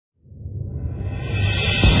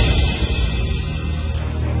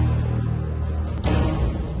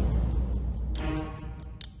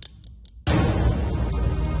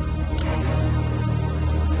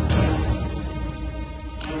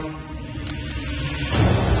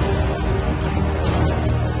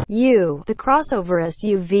The crossover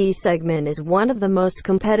SUV segment is one of the most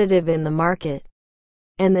competitive in the market,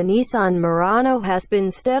 and the Nissan Murano has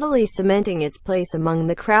been steadily cementing its place among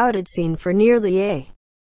the crowded scene for nearly a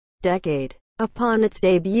decade. Upon its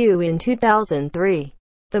debut in 2003,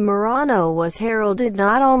 the Murano was heralded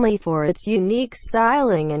not only for its unique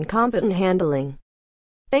styling and competent handling,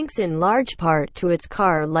 thanks in large part to its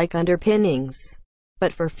car-like underpinnings,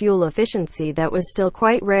 but for fuel efficiency that was still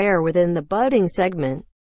quite rare within the budding segment.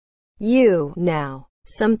 Now,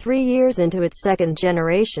 some 3 years into its second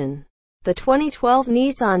generation, the 2012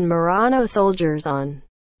 Nissan Murano soldiers on.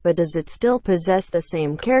 But does it still possess the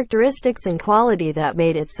same characteristics and quality that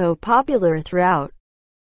made it so popular throughout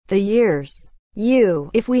the years?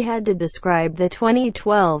 If we had to describe the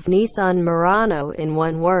 2012 Nissan Murano in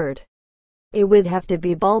one word, it would have to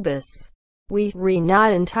be bulbous. We're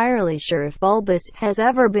not entirely sure if bulbous has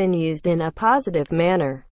ever been used in a positive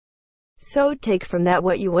manner, so take from that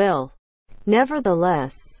what you will.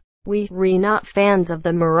 Nevertheless, we're not fans of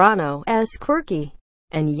the Murano's quirky,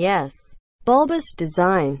 and yes, bulbous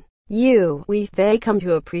design. We've come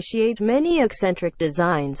to appreciate many eccentric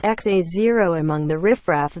designs XA0 among the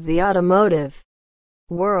riffraff of the automotive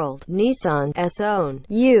world, Nissan's own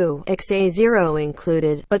XA0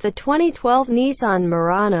 included, but the 2012 Nissan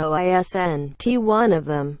Murano isn't one of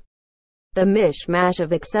them. The mishmash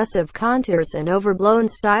of excessive contours and overblown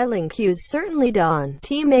styling cues certainly don't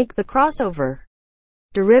make the crossover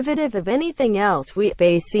derivative of anything else we've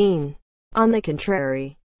seen. On the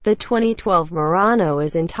contrary, the 2012 Murano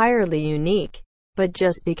is entirely unique, but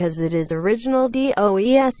just because it is original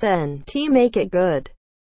doesn't make it good.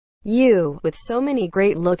 With so many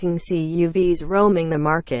great-looking CUVs roaming the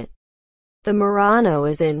market, the Murano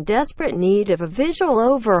is in desperate need of a visual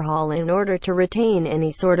overhaul in order to retain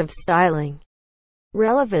any sort of styling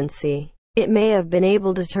relevancy. It may have been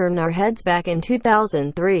able to turn our heads back in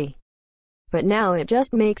 2003, but now it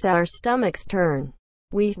just makes our stomachs turn.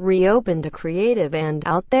 We've reopened to creative and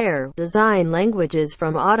out-there design languages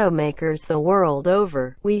from automakers the world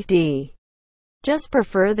over. We just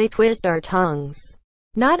prefer they twist our tongues,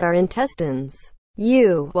 not our intestines.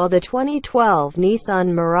 While the 2012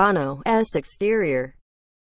 Nissan Murano's exterior